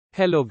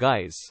Hello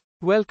guys.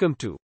 Welcome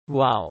to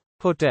Wow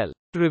Hotel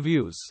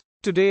Reviews.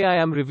 Today I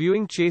am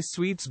reviewing Chase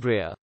Suites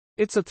Brea.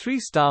 It's a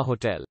 3-star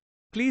hotel.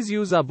 Please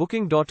use our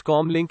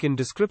booking.com link in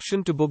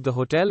description to book the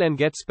hotel and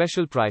get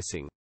special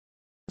pricing.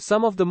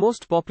 Some of the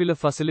most popular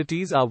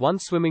facilities are one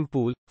swimming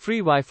pool,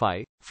 free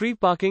Wi-Fi, free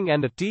parking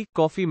and a tea,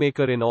 coffee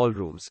maker in all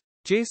rooms.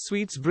 Chase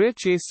Suites Brea.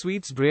 Chase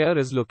Suites Brea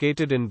is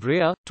located in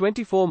Brea,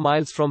 24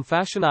 miles from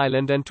Fashion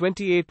Island and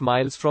 28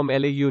 miles from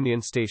LA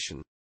Union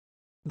Station.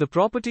 The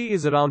property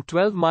is around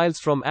 12 miles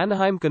from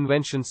Anaheim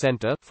Convention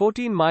Center,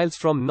 14 miles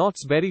from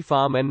Knott's Berry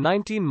Farm and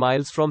 19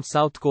 miles from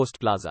South Coast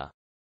Plaza.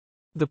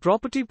 The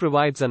property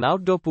provides an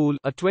outdoor pool,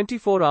 a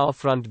 24-hour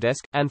front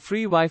desk, and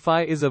free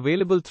Wi-Fi is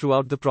available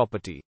throughout the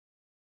property.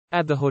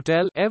 At the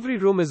hotel, every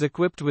room is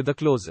equipped with a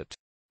closet,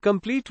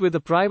 complete with a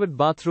private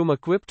bathroom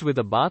equipped with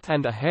a bath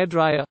and a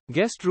hairdryer.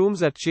 Guest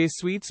rooms at Chase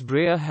Suites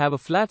Brea have a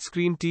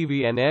flat-screen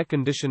TV and air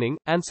conditioning,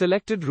 and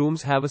selected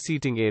rooms have a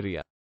seating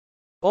area.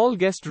 All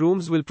guest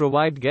rooms will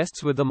provide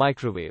guests with a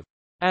microwave.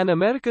 An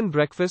American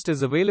breakfast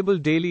is available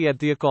daily at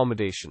the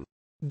accommodation.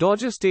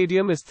 Dodger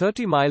Stadium is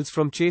 30 miles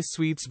from Chase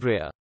Suites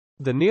Brea.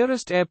 The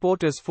nearest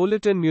airport is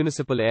Fullerton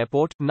Municipal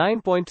Airport,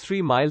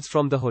 9.3 miles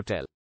from the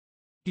hotel.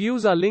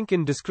 Use our link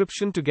in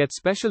description to get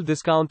special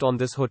discount on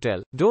this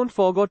hotel. Don't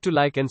forget to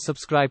like and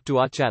subscribe to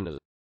our channel.